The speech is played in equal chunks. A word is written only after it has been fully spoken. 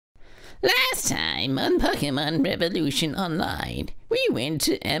time on Pokémon Revolution Online, we went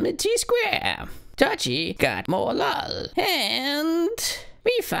to Amity Square. Dodgy got more lol, and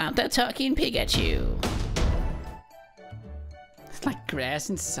we found a talking Pikachu. It's like grass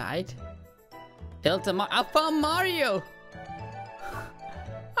inside. I found Mario!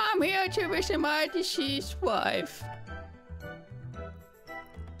 I'm here to visit my deceased wife.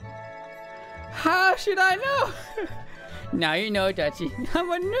 How should I know? Now you know, Dodgy.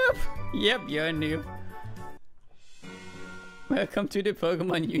 I'm a noob. Yep, you're a noob. Welcome to the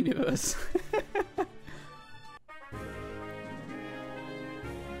Pokemon universe.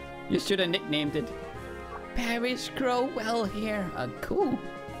 You should have nicknamed it. Berries grow well here. Oh, cool.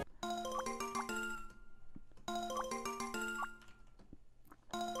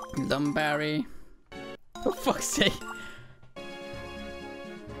 Lumberry. For fuck's sake.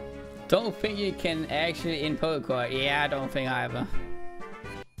 Don't think you can actually in Pokemon. Yeah, I don't think either.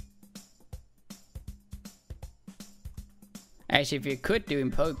 Actually, if you could do in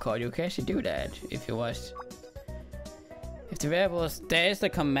Pokemon, you could actually do that if you was. If the rebels, there's the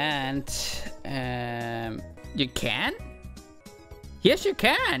command. You can? Yes, you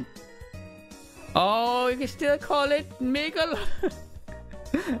can. Oh, you can still call it Miguel.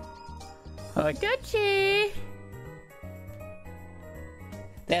 Oh, gotcha.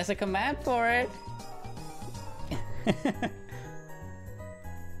 There's a command for it.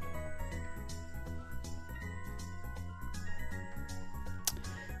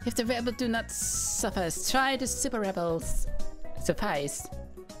 If the rebels do not suffice, try the super rebels suffice.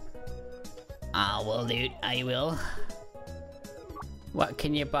 I will, dude. I will. What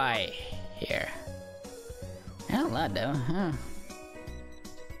can you buy here? Not a lot though, huh?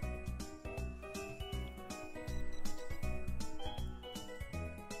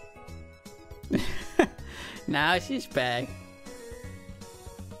 Now she's back.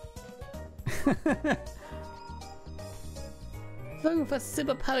 Looking for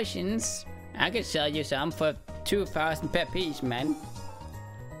super potions? I could sell you some for 2,000 per piece, man.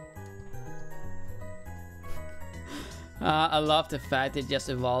 I love the fact it just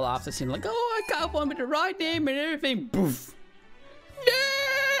evolved after seeing like, oh, I got one with the right name and everything. Poof.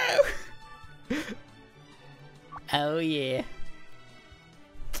 No! Oh yeah.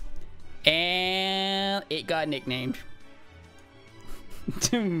 And it got nicknamed.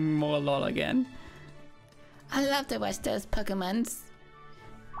 More lol again. I love to watch those Pokemons.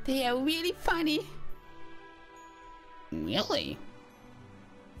 They are really funny. Really?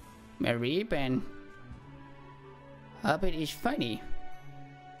 Mariban. Hobbit is funny.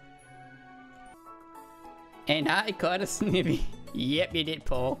 And I caught a Snivy. Yep, you did,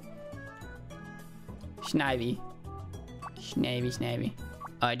 Paul. Snivy. Snivy.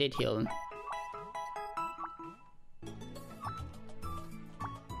 Oh, I did heal him.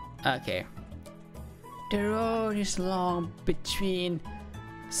 Okay. The road is long between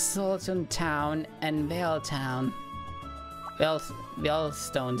Sultan Town and Vale Town.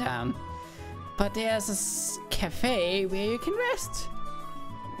 Wellstone Town. But there's a cafe where you can rest.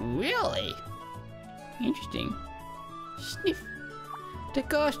 Really? Interesting. Sniff. The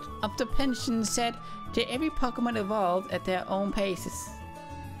ghost of the pension said that every Pokemon evolved at their own paces.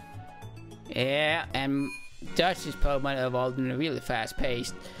 Yeah, and Dutch's Pokemon evolved in a really fast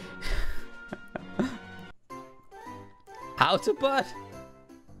pace. Autobot?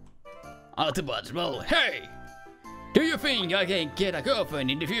 Autobots roll. Hey! Do you think I can get a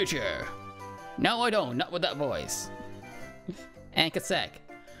girlfriend in the future? No, I don't. Not with that voice. And Kazak.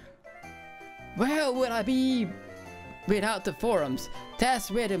 Where would I be without the forums?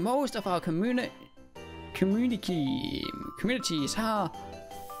 That's where the most of our communities are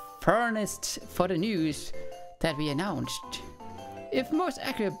furnished for the news that we announced. If most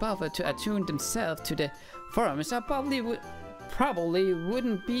accurate bothered to attune themselves to the forums, I probably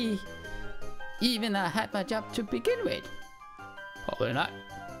wouldn't be even I had my job to begin with. Probably not.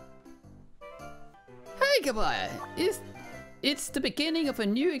 Hey Capaia! It's the beginning of a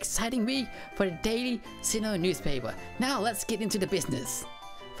new exciting week for the daily Sinnoh newspaper. Now let's get into the business.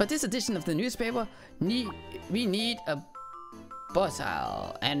 For this edition of the newspaper, we need a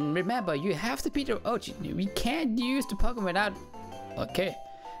bottle. And remember, you have to be the OG. We can't use the Pokemon without... Okay.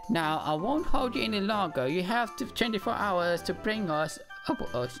 Now, I won't hold you any longer. You have 24 hours to bring us...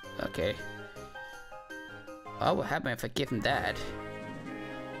 Oh, okay. What would happen if I give him that?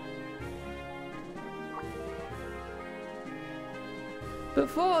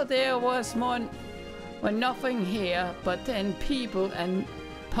 Before there was nothing here, but then people and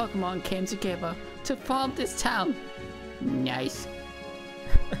Pokemon came together to form this town. Nice.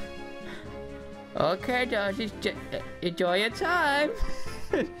 Okay, Josh, enjoy your time.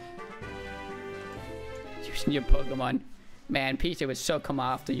 New Pokemon. Man, Peter would so come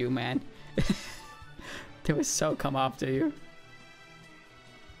after you, man. They would so come after you.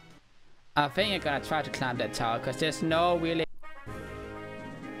 I think I'm gonna try to climb that tower because there's no really.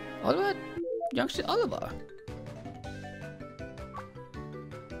 Oliver? Youngster Oliver.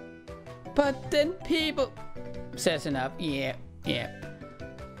 But then people says enough. Yeah, yeah.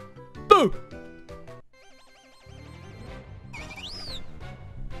 Boo!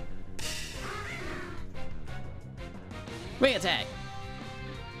 Wing attack.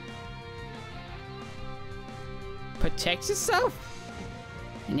 Protect yourself?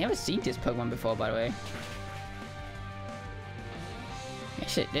 I never seen this Pokemon before, by the way.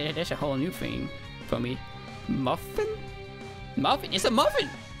 That's a whole new thing for me. Muffin? Muffin? It's a muffin!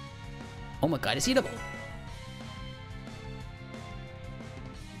 Oh my god, it's eatable.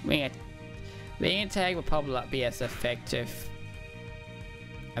 Wing attack will probably not be as effective.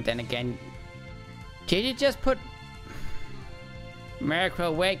 And then again, did you just put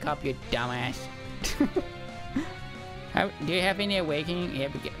Miracle? Wake up, you dumbass. Do you have any awakening?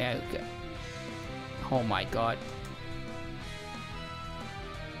 Yeah, oh my god.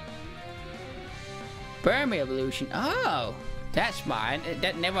 Burmy evolution. Oh, that's fine.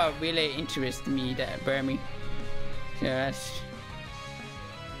 That never really interested me, that Burmy. So that's...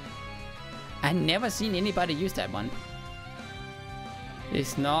 I never seen anybody use that one.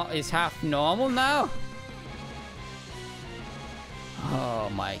 It's half normal now. Oh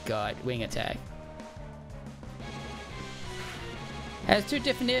my god, wing attack. Has 2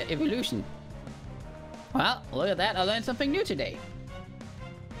 different evolution. Well, look at that, I learned something new today.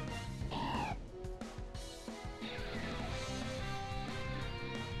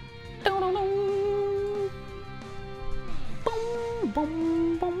 Boom,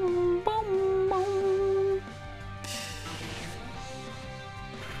 boom, boom, boom, boom.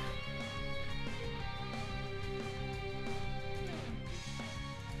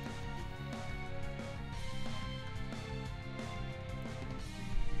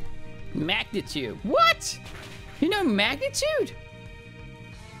 Magnitude. What? You know magnitude?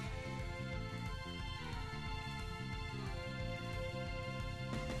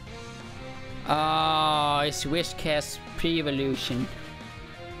 Oh, it's Wishcast pre-evolution.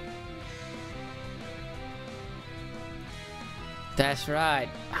 That's right.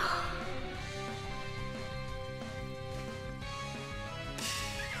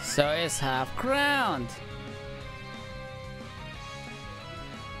 So it's half ground.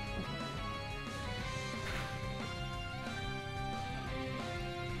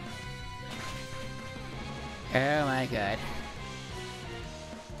 Oh my god.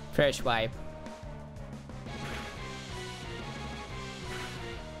 Fresh wipe.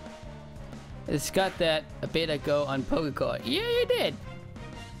 It's got that a bit ago on Pokemon. Yeah, you did.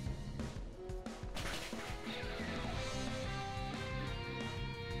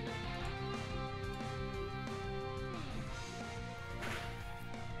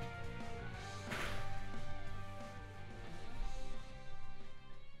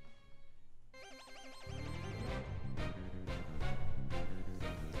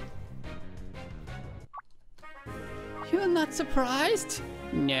 You're not surprised?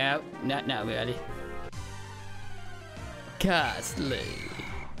 No, not really. Ghastly.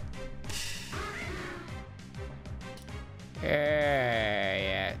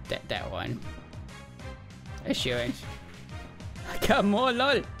 Yeah, that one. Assurance. I got more,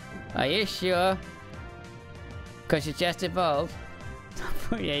 lol. Are you sure? Cause you just evolved.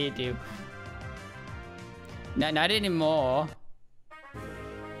 Yeah, you do. No, not anymore.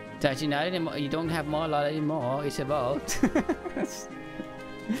 Actually, not anymore. You don't have more lol anymore. It's evolved.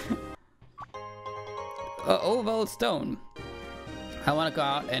 Oval stone. I want to go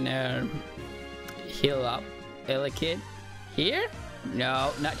out and heal up Elekid. Here?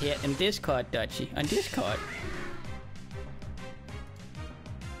 No, not here. In Discord, Dutchie. On Discord.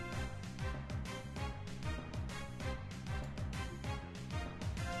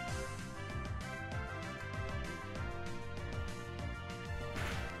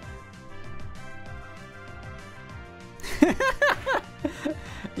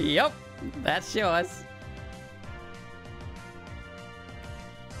 Yup, that's yours.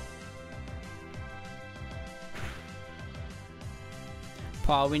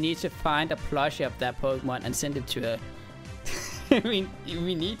 Paul, we need to find a plushie of that Pokemon and send it to her. we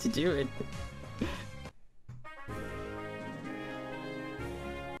need to do it.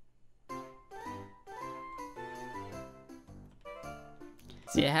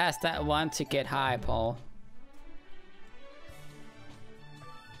 She has that one to get high, Paul.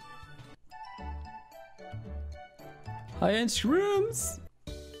 High-end shrooms.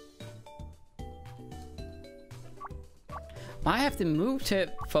 Why have to move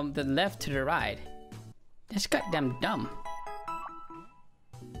to from the left to the right? That's goddamn dumb.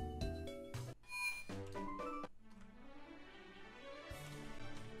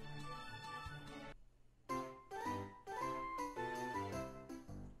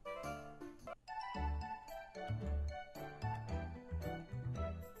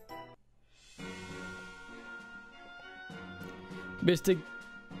 Mr.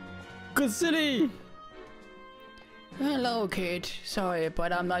 City. Hello, kid. Sorry,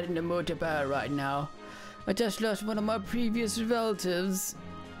 but I'm not in the mood to battle right now. I just lost one of my previous relatives.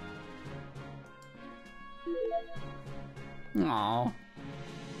 Aww.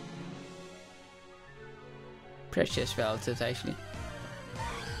 Precious relatives, actually.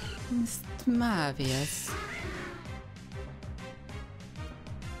 It's marvelous.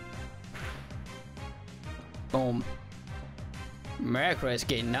 Boom. America is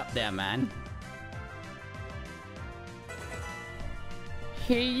getting up there, man.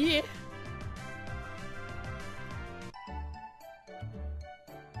 Hey.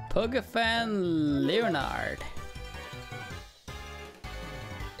 Pokefan Leonard.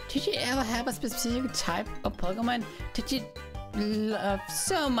 Did you ever have a specific type of Pokemon that you love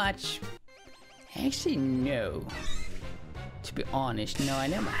so much? Actually, no. To be honest, no, I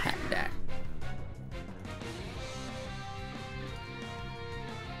never had that.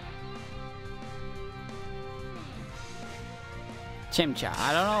 Chimchar.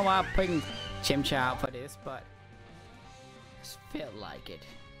 I don't know why I'm putting Chimchar out for this, but I just feel like it.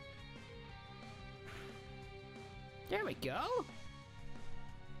 There we go.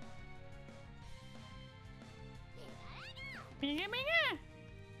 Minga, minga.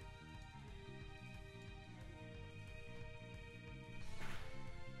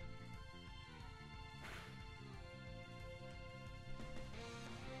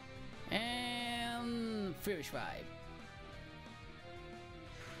 And Furious Vibe.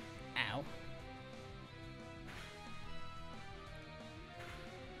 Ow.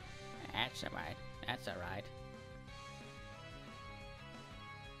 That's alright. That's alright.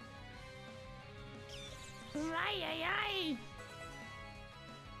 Right.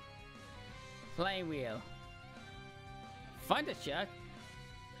 Flame Wheel. Thundershock.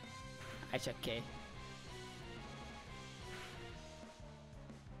 That's okay.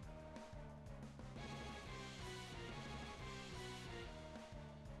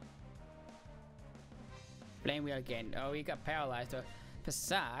 Flame Wheel again. Oh, he got paralyzed.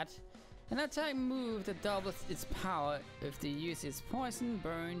 Facade. An attack move that doubles its power if the user is poisoned,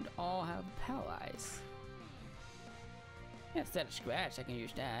 burned, or have paralyzed. Yeah, instead of scratch, I can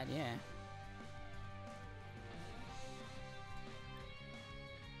use that, yeah.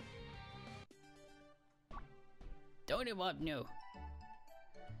 Don't evolve, no.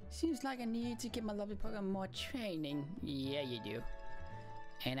 Seems like I need to give my lovely Pokemon more training. Yeah, you do.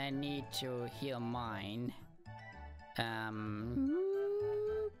 And I need to heal mine.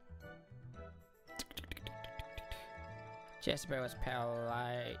 Jesper was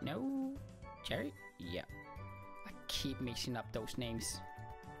paralyzed. No? Cherry? Yeah. I keep mixing up those names.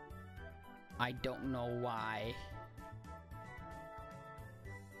 I don't know why.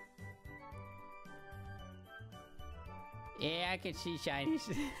 Yeah, I can see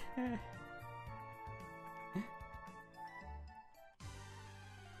shinies.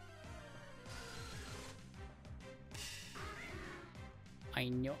 I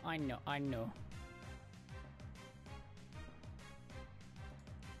know.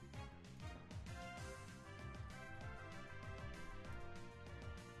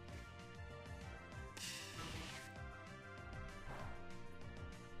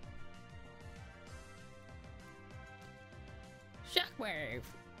 Shockwave!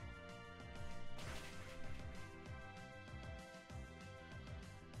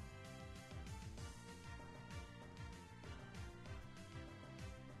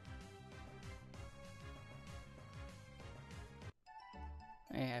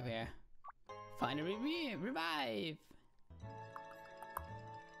 I have here. Finally revive!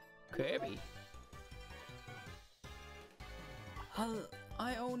 Kirby.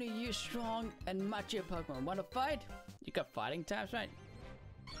 I only use strong and macho Pokemon. Wanna fight? You got fighting types, right?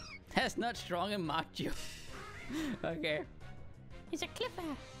 That's not strong and macho. Okay. He's a Clipper.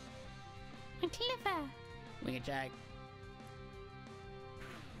 A Clipper. Wing attack.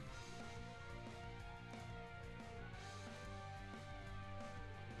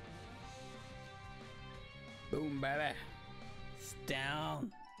 Boom, baby. It's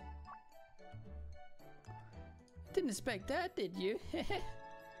down. Didn't expect that, did you? There's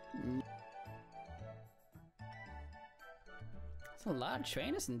a lot of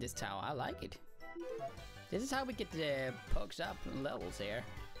trainers in this tower. I like it. This is how we get the pokes up in levels here.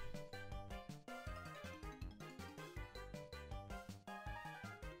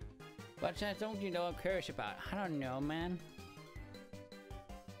 What chance don't you know I'm curious about? I don't know, man.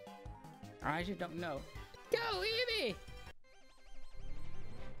 I just don't know. Go, Eevee!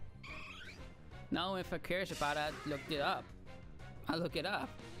 No, if I'm curious about it, I looked it up. I look it up.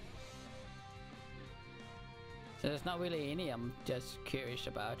 So there's not really any I'm just curious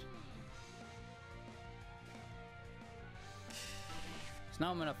about. So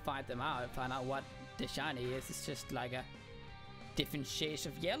now I'm gonna fight them out and find out what the shiny is. It's just like a different shades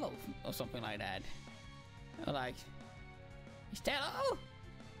of yellow or something like that. Or like, is that all?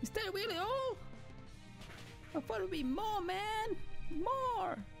 Is that really all? I thought it would be more, man.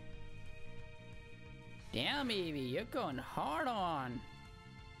 More. Damn, Eevee, you're going hard on.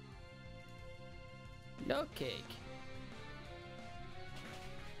 No cake.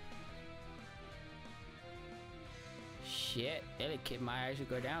 Shit, Delicate might actually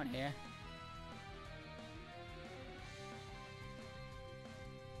go down here.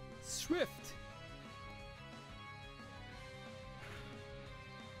 Swift.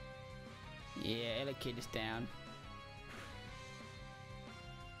 Yeah, Delicate is down.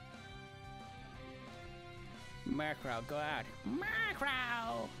 Macro, go out.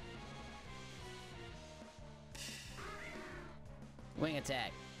 Macro! Wing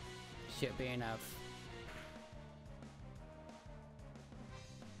attack. Should be enough.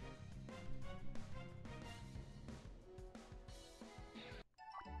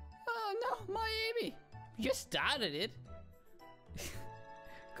 Oh no, my Eevee! You just started it.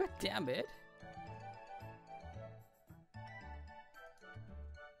 God damn it.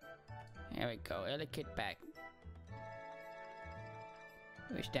 There we go, Delicate back.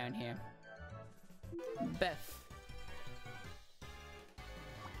 Who's down here? Beth.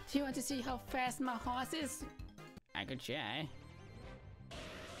 Do you want to see how fast my horse is? I could try.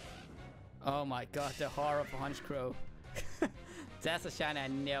 Oh my god, the horror of a hunch crow. That's a shiny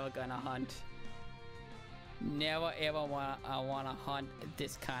I'm never gonna hunt. Never ever wanna hunt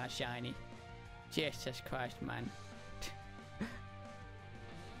this kind of shiny. Jesus Christ, man.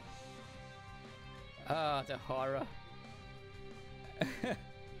 Oh, the horror.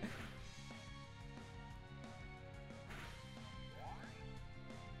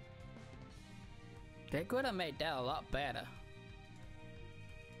 They could have made that a lot better.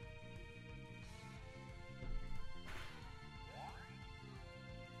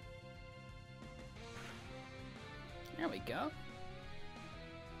 There we go.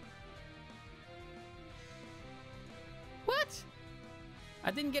 What?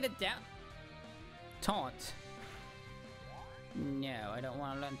 I didn't get it down. Taunt. No, I don't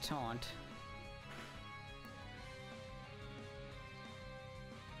want to learn taunt.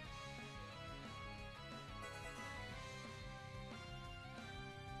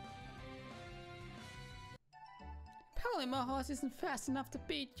 Apparently my horse isn't fast enough to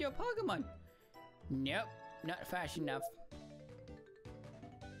beat your Pokemon. Nope, not fast enough.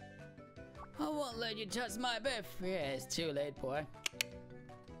 I won't let you touch my Biff. Yeah, it's too late, boy.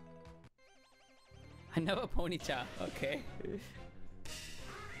 Another Ponyta, okay.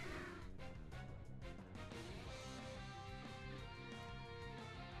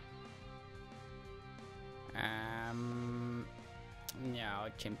 No,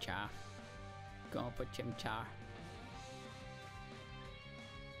 Chimchar. Going for Chimchar.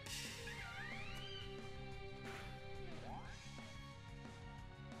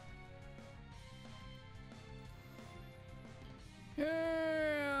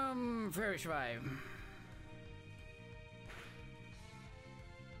 First Revive.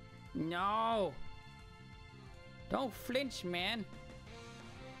 No! Don't flinch, man!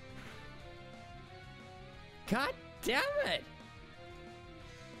 God damn it!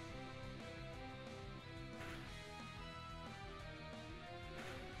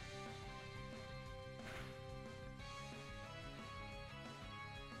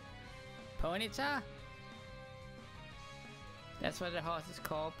 Ponyta? That's what the horse is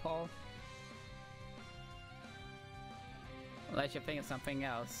called, Paul. Unless you're thinking something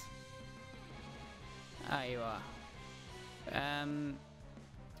else. Ah, you are.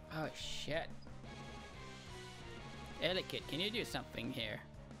 Oh shit. Delicate, can you do something here?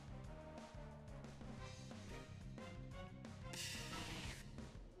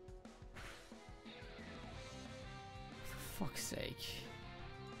 For fuck's sake.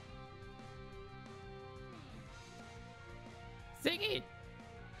 Ziggy!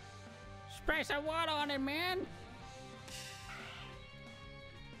 Spray some water on it, man!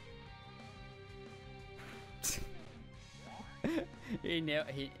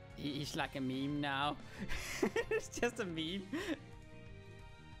 He's like a meme now. It's just a meme.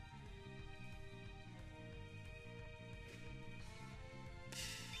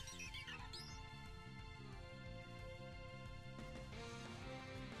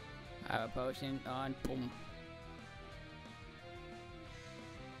 Our potion on, boom.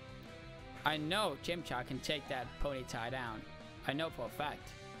 I know Chimchar can take that Ponyta down. I know for a fact.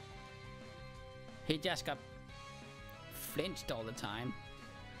 He just got flinched all the time.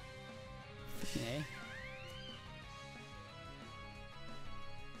 Okay.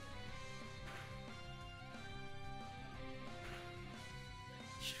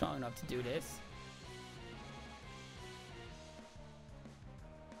 Strong enough to do this.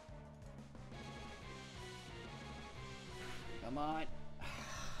 Come on.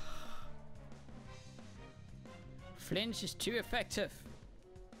 Flinch is too effective.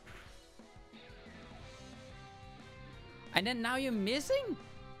 And then now you're missing?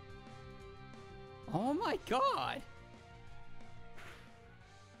 Oh my god.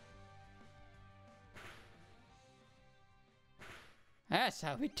 That's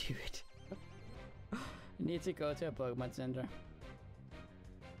how we do it. I need to go to a Pokemon Center.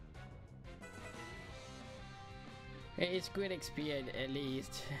 It's good XP at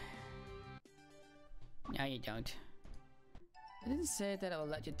least. No, you don't. I didn't say that I will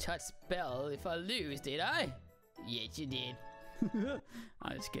let you touch spell if I lose, did I? Yes, you did.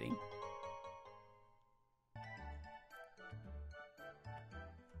 I'm just kidding.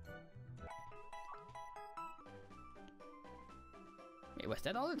 Wait, was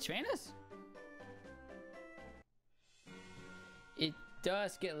that all the trainers? It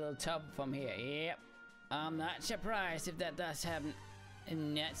does get a little tough from here. Yep. I'm not surprised if that does happen.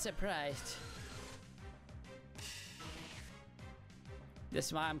 I'm not surprised.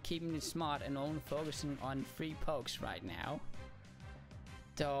 That's why I'm keeping it smart and only focusing on 3 pokes right now.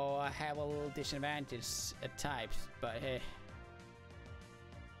 Though I have a little disadvantage at types, but hey.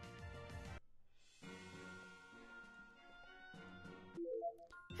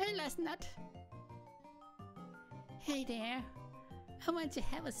 Hey, last nut. Hey there. I want to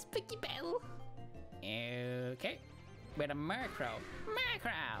have a spooky battle. Okay. With a Murkrow.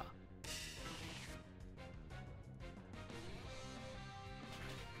 Murkrow!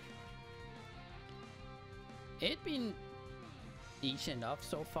 It's been easy enough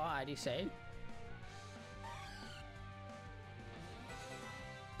so far, I'd say.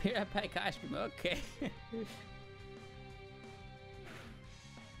 Peanut Pack ice cream, okay.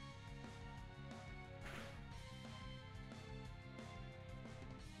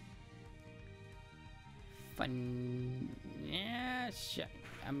 Fun. Yeah, sure.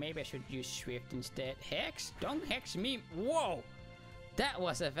 Maybe I should use Swift instead. Hex? Don't hex me. Whoa! That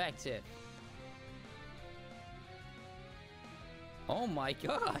was effective. Oh my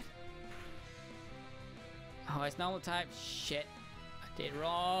god! Oh, it's normal type. Shit. I did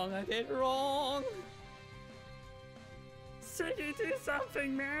wrong. I did wrong. Siggy, do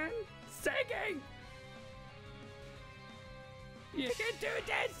something, man. Siggy! You can do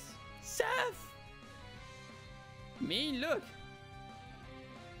this! Surf! Me, look!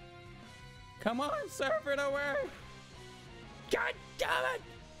 Come on, surf it away! God damn it!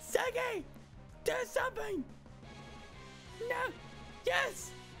 Siggy! Do something! No!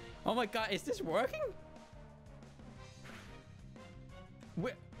 Yes! Oh my god, is this working?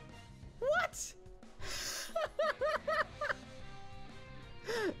 What?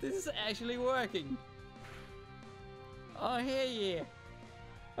 This is actually working. Oh, hey,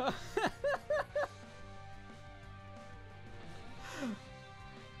 yeah.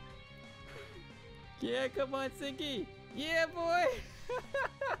 Yeah, come on, Sinky. Yeah, boy.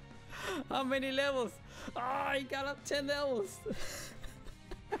 How many levels? Oh, he got up 10 levels.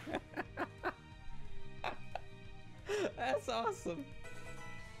 That's awesome.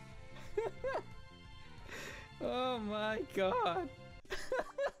 Oh my god.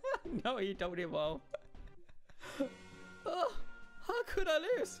 No, you don't evolve. Oh, how could I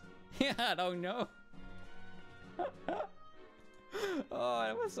lose? Yeah, I don't know. Oh,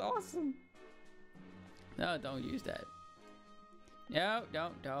 that was awesome. No, don't use that. No,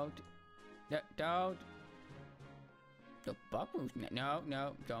 don't. No, don't. The bug moves. No,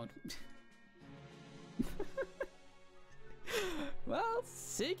 don't. Well,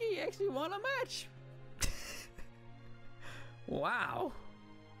 Siggy actually won a match. Wow.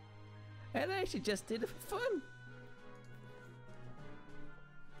 And I actually just did it for fun.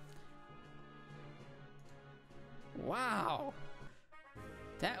 Wow.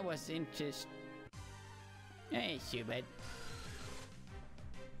 That was interesting. Hey, Subat.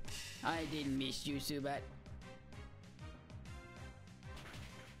 I didn't miss you, Subat.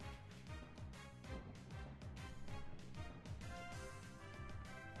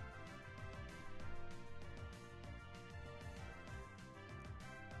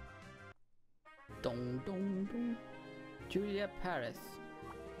 dun, dun. Julia Paris.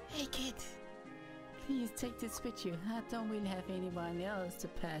 Hey kid, please take this with you. I don't really have anyone else to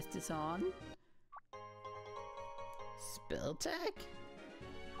pass this on. Spell tag?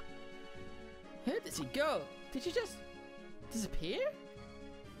 Where did she go? Did she just disappear?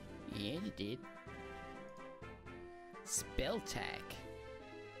 Yeah, you did. Spell tag.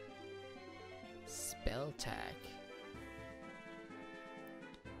 Spell tag.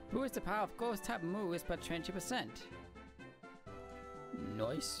 Boost the power of ghost type moves by 20%.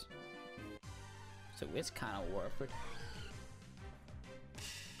 Nice. So it's kind of worth it.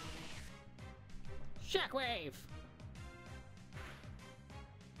 Shockwave!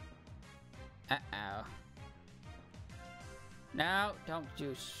 Uh-oh. No, don't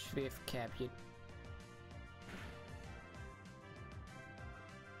do swift cap yet.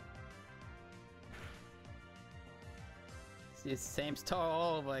 It's the same story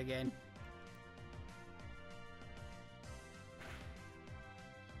all over again.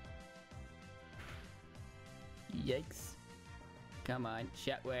 Yikes. Come on,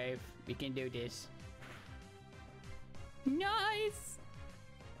 Shockwave. We can do this. Nice!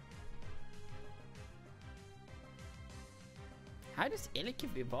 How does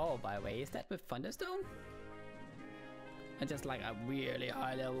Illikiv evolve, by the way? Is that with Thunderstone? Or just like a really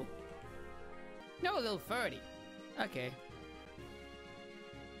high level? No, level 30. Okay.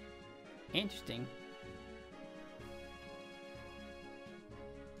 Interesting.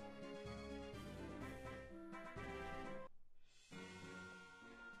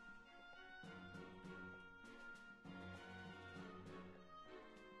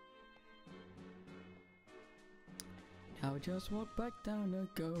 Now just walk back down and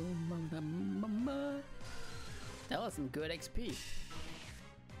go, mama. That was some good XP.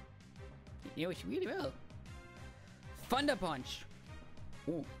 You know, it's really well. Thunder Punch.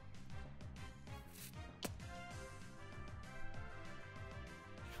 Ooh.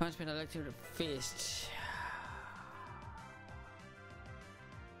 Transmit electric fist.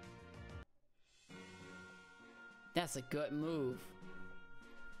 That's a good move.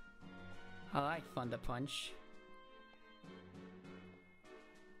 I like Thunder Punch.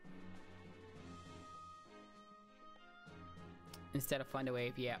 Instead of Thunder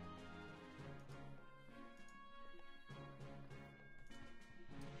Wave, yeah.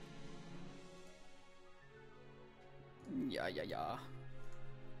 Yeah.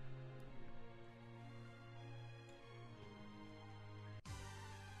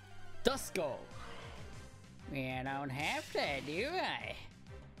 Dusko! I don't have that, do I?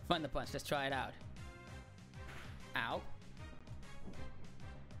 Thunder Punch, let's try it out. Ow.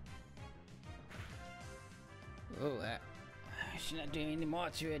 Oh, she's not doing any more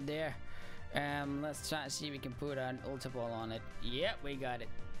to it there. Let's try and see if we can put an Ultra Ball on it. Yep, we got it.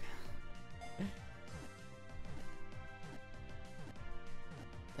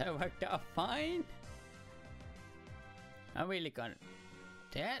 That worked out fine. I'm really gonna...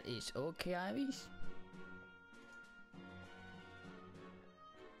 That is okay, Ivies.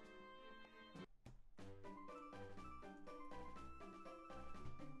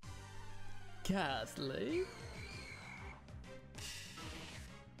 Ghastly.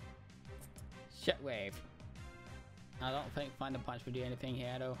 Shockwave. I don't think Thunder Punch will do anything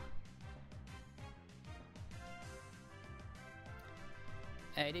here though.